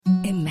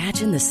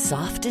Imagine the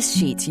softest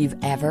sheets you've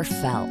ever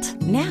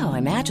felt. Now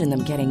imagine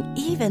them getting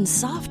even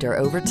softer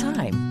over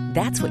time.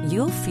 That's what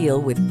you'll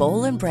feel with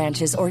Boll and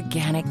Branch's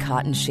organic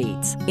cotton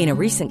sheets. In a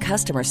recent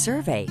customer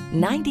survey,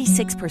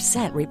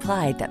 96%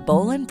 replied that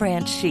Boll and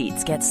Branch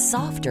sheets get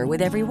softer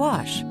with every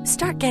wash.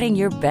 Start getting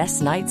your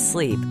best night's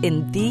sleep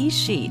in these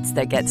sheets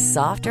that get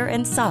softer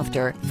and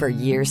softer for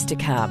years to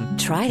come.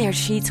 Try their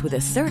sheets with a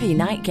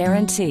 30-night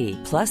guarantee.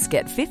 Plus,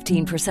 get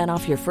 15%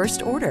 off your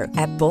first order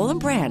at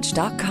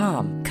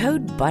bollandbranch.com.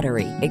 Code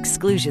BUTTERY.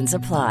 Exclusions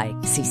apply.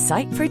 See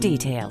site for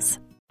details.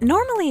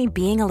 Normally,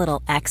 being a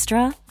little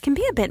extra can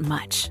be a bit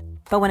much,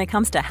 but when it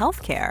comes to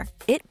healthcare,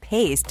 it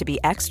pays to be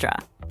extra.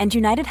 And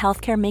United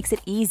Healthcare makes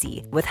it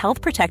easy with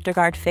Health Protector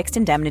Guard fixed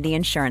indemnity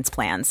insurance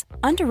plans.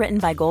 Underwritten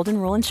by Golden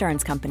Rule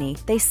Insurance Company,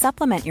 they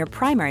supplement your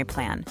primary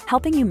plan,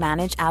 helping you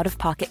manage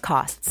out-of-pocket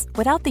costs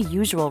without the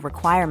usual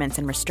requirements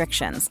and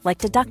restrictions like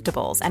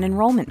deductibles and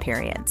enrollment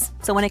periods.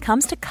 So when it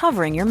comes to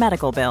covering your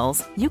medical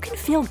bills, you can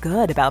feel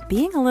good about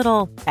being a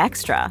little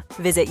extra.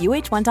 Visit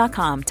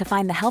uh1.com to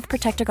find the Health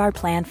Protector Guard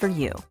plan for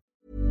you.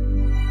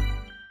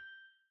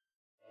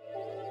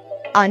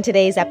 On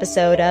today's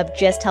episode of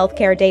Just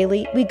Healthcare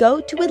Daily, we go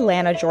to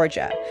Atlanta,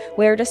 Georgia,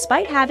 where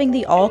despite having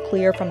the all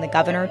clear from the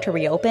governor to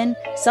reopen,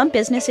 some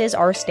businesses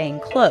are staying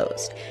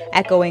closed,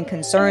 echoing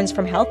concerns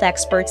from health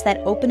experts that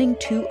opening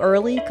too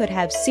early could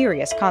have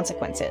serious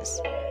consequences.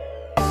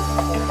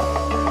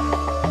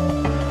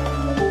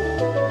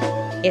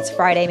 It's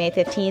Friday, May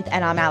 15th,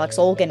 and I'm Alex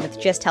Olgin with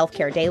Just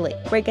Healthcare Daily,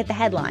 where you get the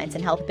headlines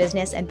and health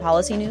business and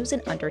policy news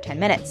in under 10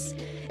 minutes.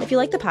 If you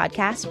like the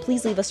podcast,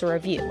 please leave us a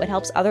review. It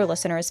helps other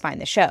listeners find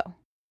the show.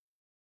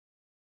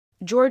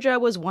 Georgia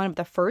was one of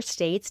the first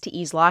states to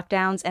ease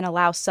lockdowns and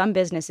allow some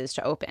businesses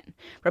to open.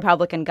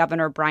 Republican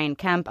Governor Brian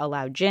Kemp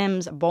allowed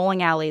gyms,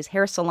 bowling alleys,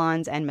 hair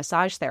salons, and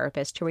massage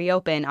therapists to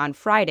reopen on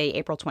Friday,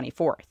 April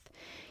 24th.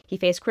 He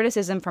faced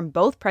criticism from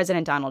both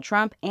President Donald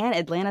Trump and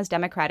Atlanta's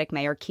Democratic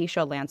Mayor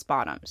Keisha Lance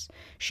Bottoms.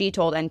 She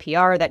told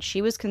NPR that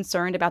she was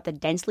concerned about the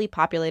densely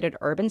populated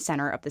urban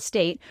center of the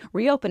state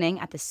reopening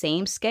at the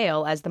same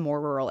scale as the more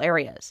rural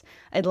areas.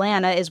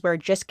 Atlanta is where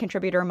GIST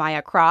contributor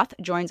Maya Croft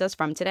joins us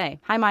from today.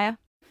 Hi, Maya.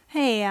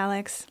 Hey,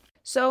 Alex.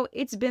 So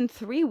it's been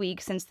 3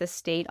 weeks since the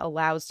state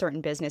allowed certain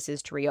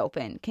businesses to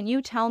reopen. Can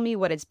you tell me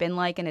what it's been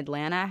like in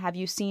Atlanta? Have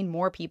you seen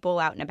more people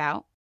out and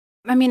about?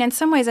 I mean, in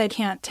some ways I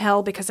can't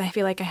tell because I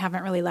feel like I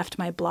haven't really left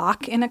my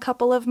block in a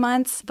couple of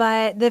months.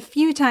 But the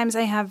few times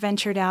I have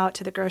ventured out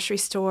to the grocery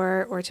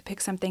store or to pick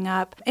something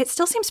up, it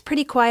still seems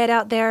pretty quiet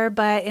out there.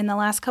 But in the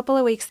last couple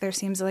of weeks, there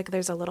seems like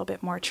there's a little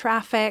bit more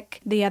traffic.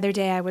 The other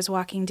day I was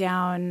walking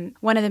down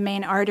one of the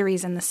main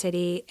arteries in the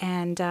city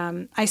and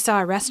I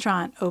saw a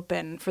restaurant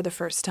open for the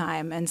first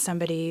time and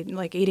somebody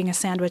like eating a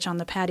sandwich on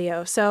the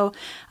patio. So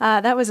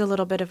that was a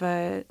little bit of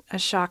a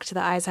shock to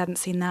the eyes. I hadn't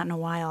seen that in a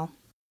while.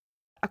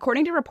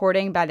 According to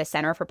reporting by the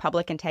Center for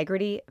Public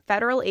Integrity,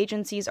 federal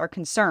agencies are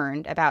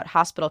concerned about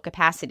hospital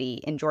capacity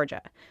in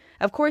Georgia.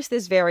 Of course,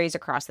 this varies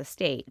across the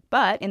state,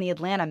 but in the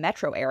Atlanta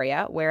metro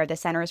area, where the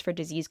Centers for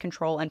Disease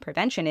Control and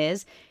Prevention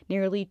is,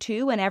 nearly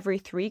 2 in every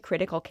 3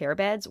 critical care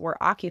beds were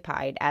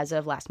occupied as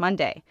of last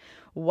Monday.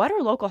 What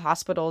are local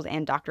hospitals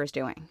and doctors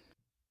doing?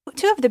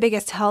 2 of the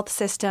biggest health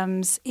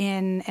systems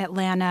in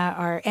Atlanta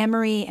are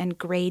Emory and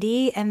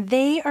Grady, and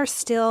they are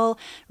still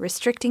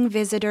restricting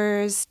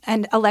visitors,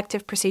 and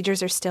elective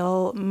procedures are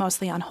still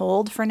mostly on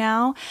hold for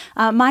now.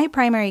 My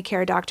primary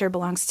care doctor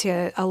belongs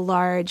to a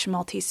large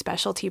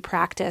multi-specialty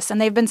practice, and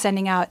they've been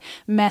sending out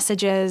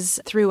messages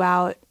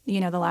throughout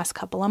the last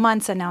couple of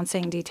months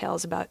announcing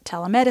details about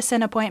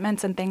telemedicine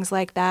appointments and things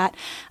like that.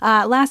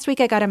 Last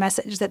week, I got a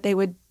message that they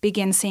would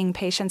begin seeing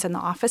patients in the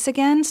office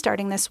again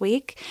starting this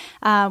week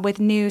with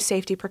new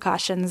safety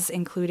precautions,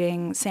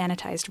 including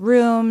sanitized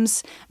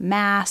rooms,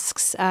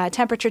 masks,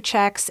 temperature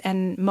checks,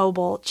 and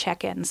mobile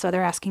check-ins. So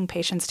they're asking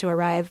patients to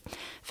arrive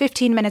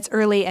 15 minutes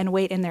early and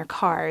wait in their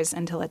cars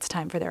until it's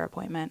time for their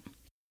appointment.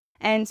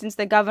 And since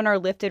the governor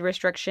lifted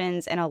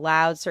restrictions and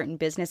allowed certain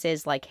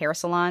businesses like hair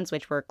salons,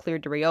 which were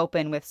cleared to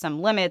reopen with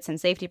some limits and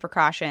safety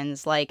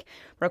precautions like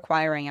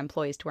requiring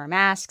employees to wear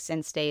masks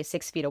and stay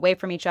 6 feet away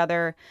from each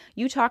other,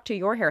 you talked to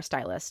your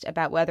hairstylist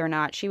about whether or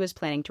not she was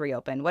planning to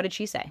reopen. What did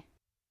she say?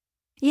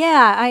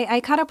 Yeah,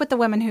 I caught up with the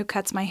woman who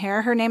cuts my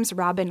hair. Her name's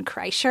Robin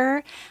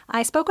Kreischer.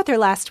 I spoke with her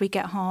last week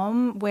at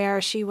home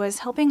where she was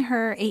helping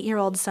her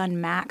 8-year-old son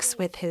Max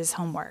with his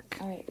homework.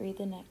 All right, read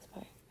the next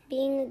part.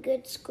 Being a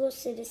good school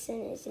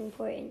citizen is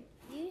important.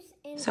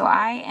 So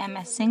I am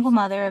a single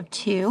mother of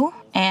 2,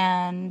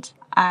 and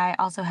I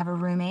also have a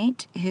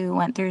roommate who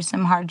went through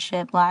some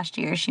hardship last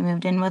year. She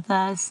moved in with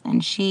us,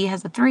 and she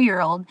has a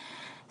 3-year-old.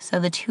 So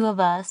the 2 of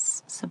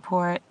us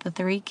support the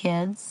 3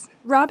 kids.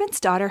 Robin's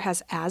daughter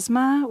has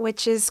asthma,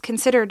 which is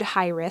considered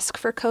high risk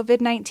for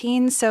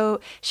COVID-19, so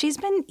she's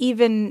been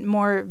even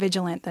more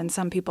vigilant than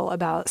some people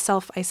about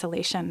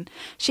self-isolation.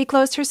 She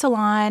closed her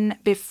salon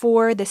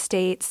before the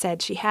state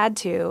said she had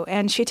to,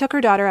 and she took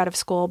her daughter out of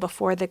school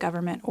before the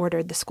government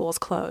ordered the schools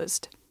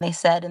closed. They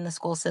said in the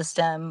school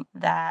system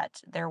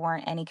that there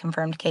weren't any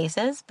confirmed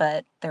cases,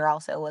 but there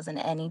also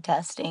wasn't any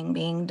testing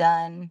being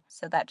done.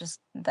 So that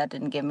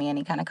didn't give me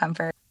any kind of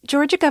comfort.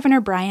 Georgia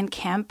Governor Brian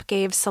Kemp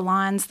gave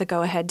salons the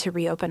go-ahead to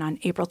reopen on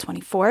April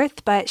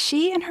 24th, but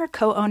she and her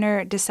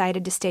co-owner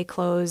decided to stay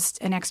closed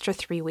an extra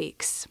 3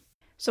 weeks.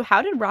 So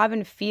how did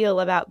Robin feel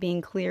about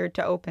being cleared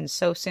to open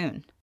so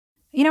soon?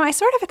 You know, I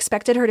sort of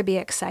expected her to be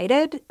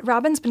excited.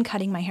 Robin's been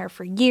cutting my hair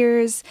for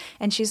years,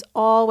 and she's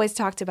always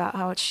talked about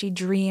how she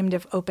dreamed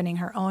of opening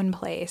her own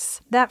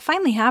place. That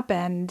finally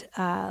happened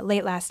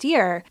late last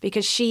year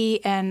because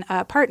she and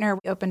a partner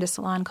opened a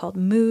salon called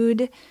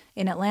Mood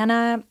in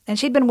Atlanta, and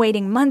she'd been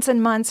waiting months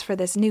and months for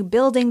this new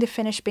building to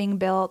finish being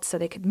built so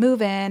they could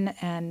move in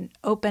and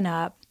open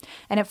up.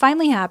 And it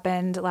finally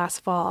happened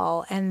last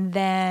fall, and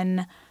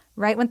then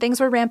right when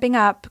things were ramping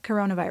up,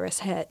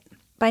 coronavirus hit.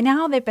 By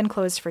now, they've been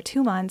closed for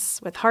 2 months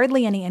with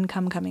hardly any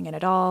income coming in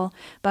at all.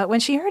 But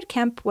when she heard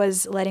Kemp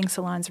was letting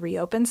salons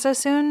reopen so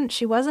soon,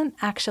 she wasn't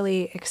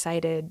actually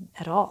excited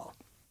at all.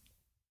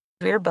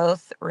 We were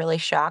both really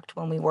shocked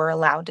when we were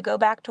allowed to go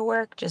back to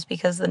work just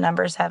because the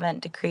numbers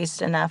haven't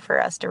decreased enough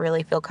for us to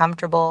really feel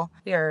comfortable.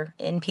 We are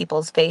in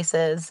people's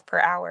faces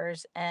for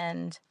hours.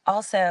 And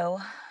also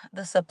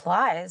the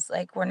supplies,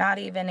 like we're not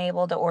even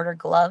able to order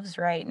gloves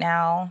right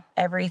now.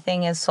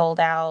 Everything is sold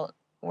out.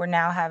 We're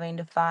now having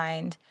to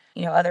find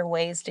other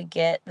ways to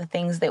get the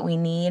things that we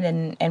need,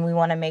 and we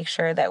want to make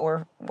sure that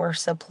we're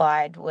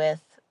supplied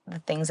with the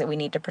things that we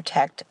need to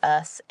protect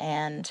us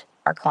and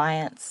our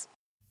clients.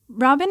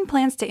 Robin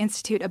plans to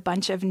institute a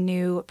bunch of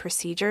new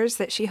procedures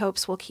that she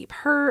hopes will keep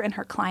her and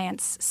her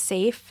clients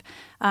safe.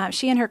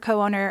 She and her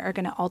co-owner are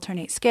going to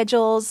alternate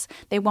schedules.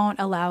 They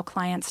won't allow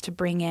clients to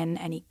bring in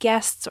any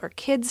guests or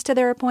kids to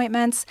their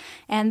appointments,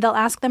 and they'll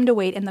ask them to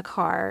wait in the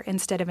car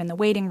instead of in the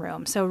waiting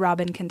room so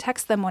Robin can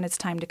text them when it's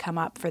time to come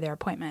up for their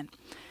appointment.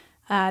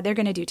 They're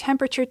going to do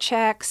temperature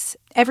checks.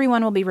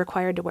 Everyone will be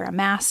required to wear a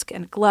mask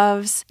and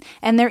gloves.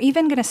 And they're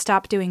even going to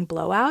stop doing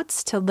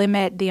blowouts to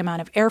limit the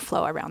amount of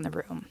airflow around the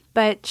room.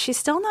 But she's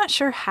still not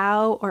sure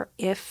how or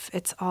if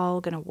it's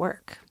all going to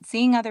work.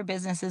 Seeing other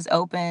businesses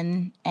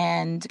open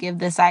and give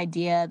this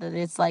idea that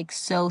it's like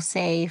so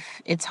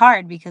safe, it's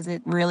hard because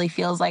it really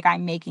feels like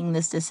I'm making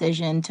this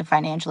decision to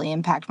financially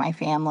impact my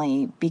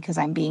family because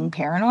I'm being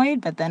paranoid.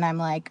 But then I'm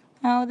like,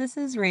 oh, this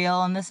is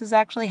real and this is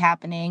actually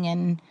happening.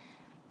 And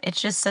it's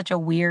just such a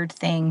weird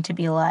thing to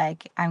be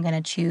like, I'm going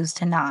to choose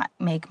to not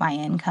make my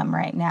income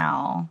right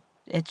now.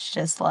 It's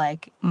just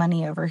like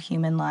money over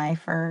human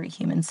life or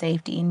human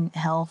safety and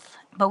health.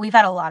 But we've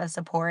had a lot of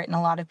support and a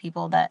lot of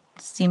people that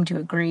seem to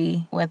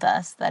agree with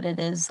us that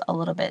it is a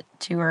little bit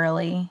too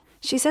early.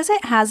 She says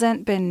it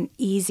hasn't been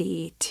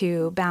easy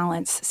to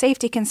balance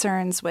safety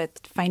concerns with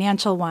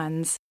financial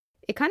ones.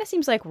 It kind of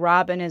seems like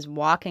Robin is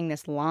walking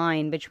this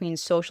line between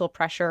social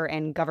pressure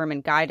and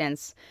government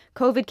guidance.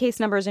 COVID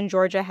case numbers in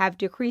Georgia have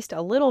decreased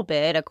a little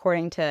bit,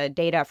 according to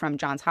data from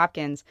Johns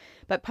Hopkins,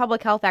 but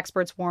public health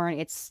experts warn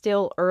it's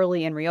still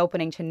early in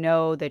reopening to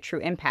know the true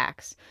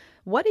impacts.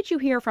 What did you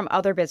hear from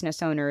other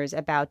business owners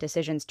about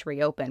decisions to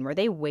reopen? Were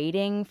they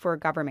waiting for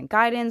government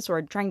guidance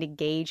or trying to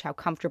gauge how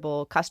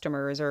comfortable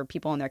customers or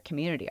people in their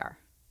community are?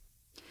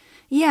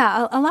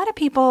 Yeah, a lot of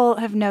people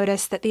have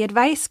noticed that the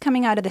advice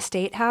coming out of the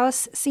State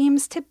House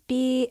seems to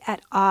be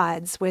at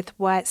odds with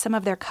what some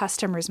of their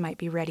customers might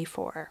be ready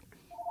for.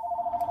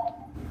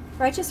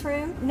 Righteous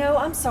Room? No,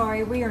 I'm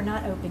sorry, we are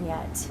not open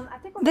yet.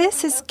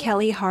 This is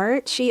Kelly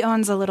Hart. She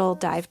owns a little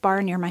dive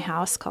bar near my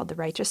house called the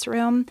Righteous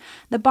Room.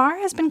 The bar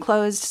has been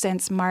closed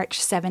since March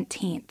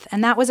 17th,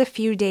 and that was a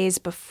few days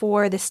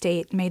before the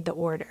state made the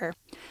order.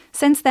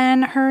 Since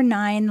then, her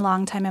 9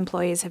 longtime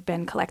employees have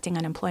been collecting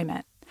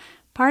unemployment.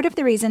 Part of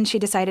the reason she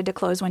decided to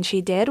close when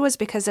she did was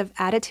because of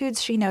attitudes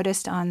she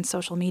noticed on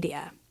social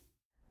media.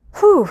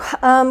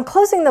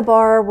 Closing the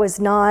bar was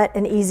not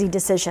an easy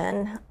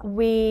decision.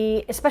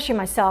 Especially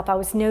myself, I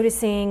was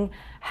noticing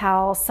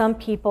how some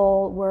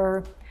people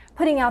were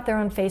putting out there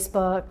on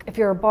Facebook, if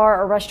you're a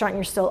bar or restaurant,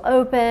 you're still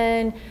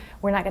open,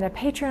 we're not going to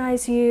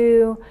patronize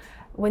you.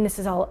 When this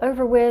is all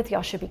over with,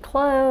 y'all should be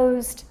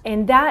closed.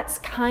 And that's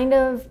kind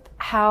of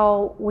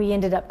how we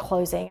ended up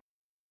closing.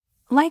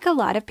 Like a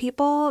lot of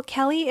people,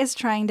 Kelly is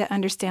trying to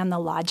understand the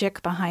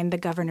logic behind the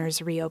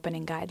governor's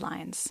reopening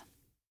guidelines.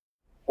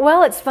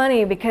 Well, it's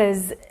funny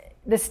because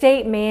the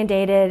state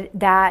mandated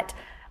that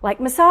like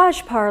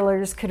massage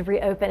parlors could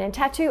reopen and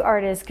tattoo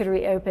artists could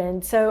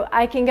reopen. So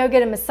I can go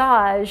get a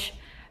massage,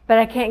 but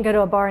I can't go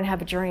to a bar and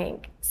have a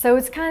drink. So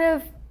it's kind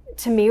of,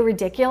 to me,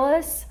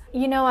 ridiculous.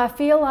 I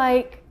feel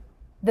like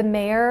the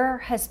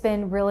mayor has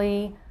been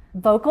really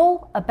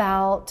vocal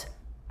about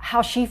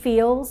how she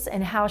feels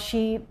and how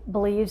she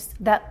believes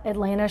that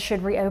Atlanta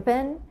should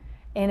reopen,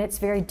 and it's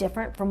very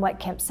different from what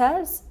Kemp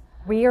says.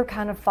 We are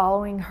kind of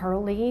following her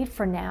lead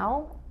for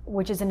now.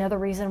 which is another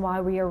reason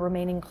why we are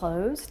remaining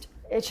closed.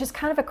 It's just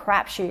kind of a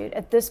crapshoot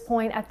at this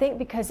point, I think,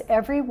 because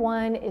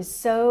everyone is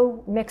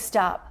so mixed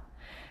up.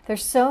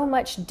 There's so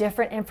much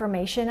different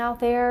information out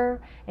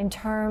there in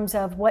terms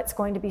of what's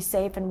going to be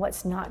safe and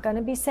what's not going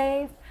to be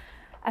safe.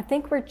 I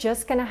think we're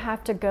just going to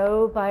have to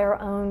go by our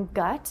own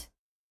gut.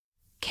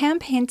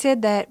 Kemp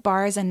hinted that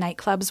bars and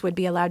nightclubs would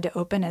be allowed to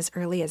open as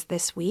early as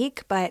this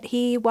week, but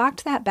he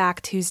walked that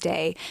back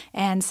Tuesday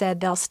and said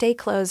they'll stay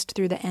closed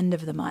through the end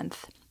of the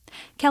month.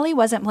 Kelly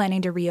wasn't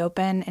planning to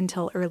reopen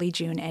until early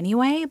June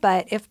anyway,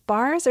 but if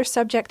bars are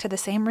subject to the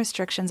same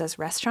restrictions as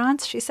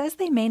restaurants, she says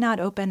they may not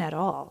open at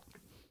all.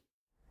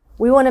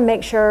 We want to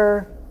make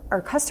sure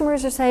our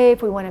customers are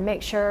safe. We want to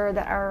make sure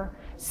that our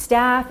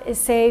staff is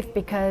safe,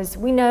 because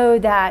we know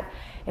that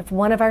if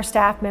one of our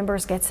staff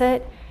members gets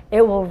it,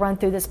 it will run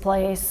through this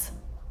place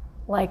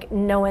like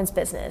no one's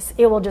business.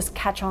 It will just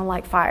catch on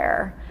like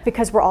fire,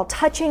 because we're all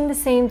touching the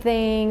same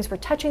things, we're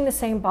touching the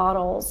same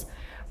bottles.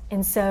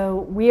 And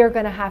so we are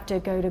going to have to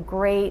go to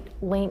great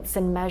lengths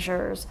and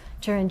measures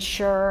to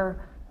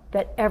ensure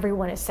that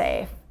everyone is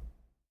safe.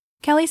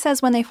 Kelly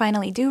says when they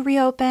finally do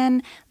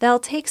reopen, they'll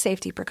take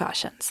safety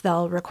precautions.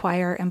 They'll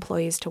require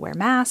employees to wear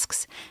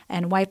masks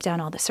and wipe down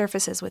all the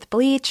surfaces with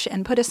bleach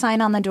and put a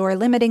sign on the door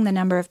limiting the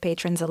number of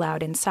patrons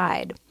allowed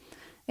inside.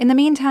 In the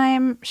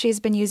meantime,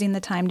 she's been using the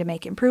time to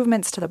make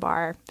improvements to the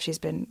bar. She's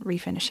been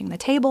refinishing the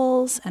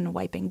tables and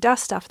wiping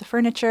dust off the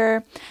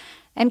furniture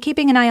and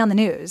keeping an eye on the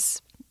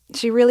news.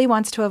 She really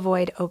wants to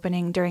avoid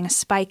opening during a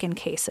spike in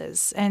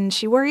cases, and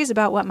she worries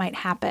about what might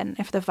happen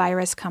if the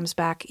virus comes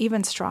back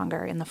even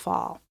stronger in the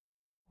fall.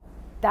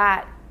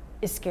 That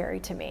is scary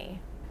to me.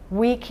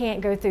 We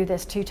can't go through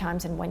this 2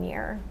 times in 1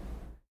 year.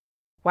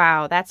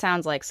 Wow, that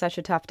sounds like such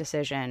a tough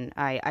decision.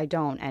 I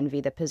don't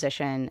envy the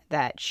position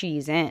that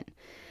she's in.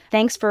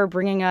 Thanks for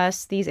bringing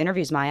us these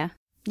interviews, Maya.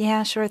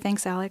 Yeah, sure.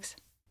 Thanks, Alex.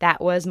 That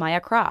was Maya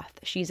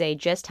Croft. She's a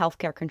GIST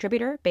Healthcare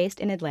contributor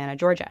based in Atlanta,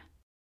 Georgia.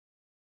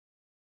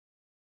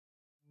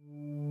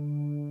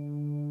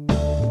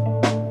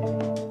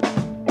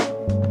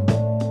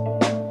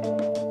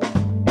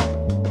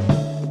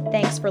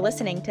 Thanks for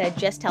listening to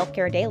GIST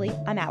Healthcare Daily.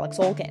 I'm Alex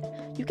Olgin.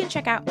 You can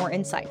check out more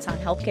insights on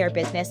healthcare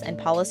business and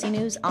policy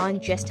news on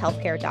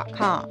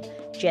gisthealthcare.com.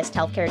 GIST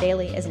Healthcare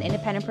Daily is an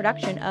independent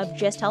production of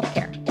GIST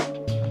Healthcare.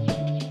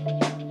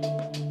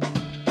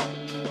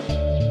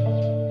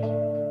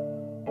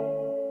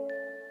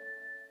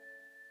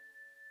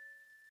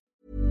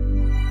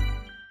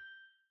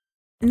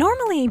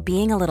 Normally,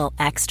 being a little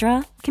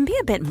extra can be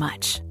a bit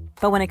much,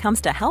 but when it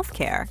comes to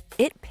healthcare,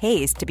 it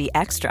pays to be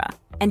extra.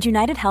 And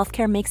United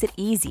Healthcare makes it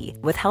easy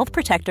with Health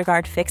Protector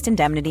Guard fixed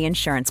indemnity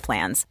insurance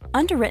plans.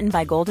 Underwritten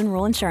by Golden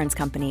Rule Insurance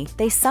Company,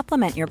 they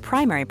supplement your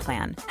primary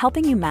plan,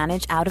 helping you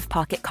manage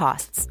out-of-pocket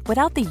costs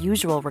without the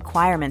usual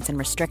requirements and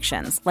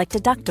restrictions like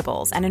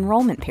deductibles and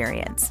enrollment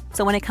periods.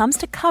 So when it comes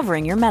to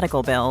covering your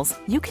medical bills,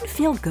 you can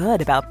feel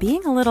good about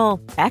being a little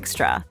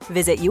extra.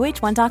 Visit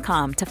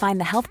uh1.com to find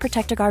the Health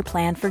Protector Guard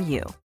plan for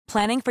you.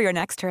 Planning for your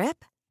next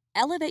trip?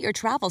 Elevate your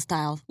travel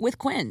style with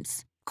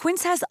Quince.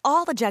 Quince has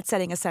all the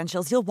jet-setting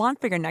essentials you'll want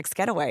for your next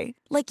getaway,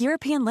 like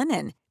European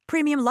linen,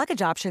 premium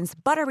luggage options,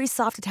 buttery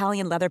soft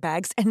Italian leather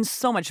bags, and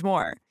so much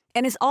more.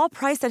 And is all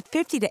priced at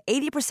 50 to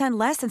 80%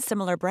 less than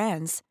similar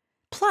brands.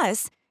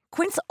 Plus,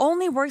 Quince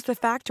only works with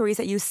factories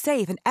that use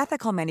safe and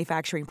ethical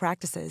manufacturing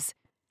practices.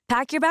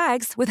 Pack your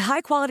bags with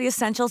high-quality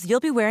essentials you'll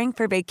be wearing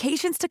for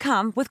vacations to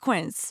come with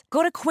Quince.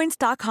 Go to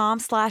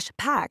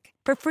quince.com/pack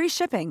for free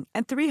shipping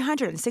and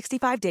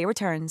 365-day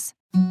returns.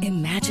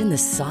 Imagine the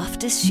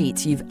softest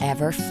sheets you've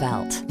ever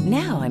felt.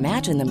 Now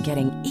imagine them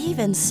getting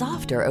even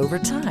softer over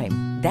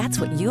time.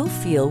 That's what you'll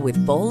feel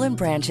with Boll &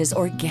 Branch's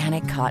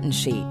organic cotton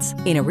sheets.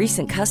 In a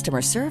recent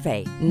customer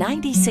survey,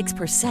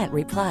 96%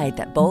 replied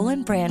that Boll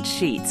 & Branch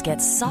sheets get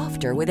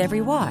softer with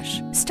every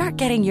wash. Start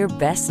getting your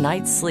best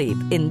night's sleep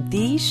in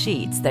these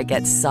sheets that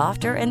get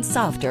softer and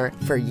softer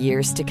for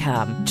years to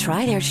come.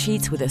 Try their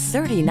sheets with a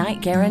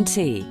 30-night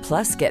guarantee.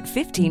 Plus, get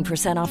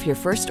 15% off your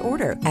first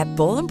order at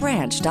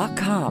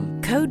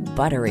bollandbranch.com. Code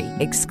BUTTERY.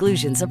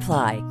 Exclusions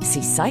apply.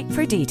 See site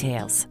for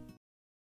details.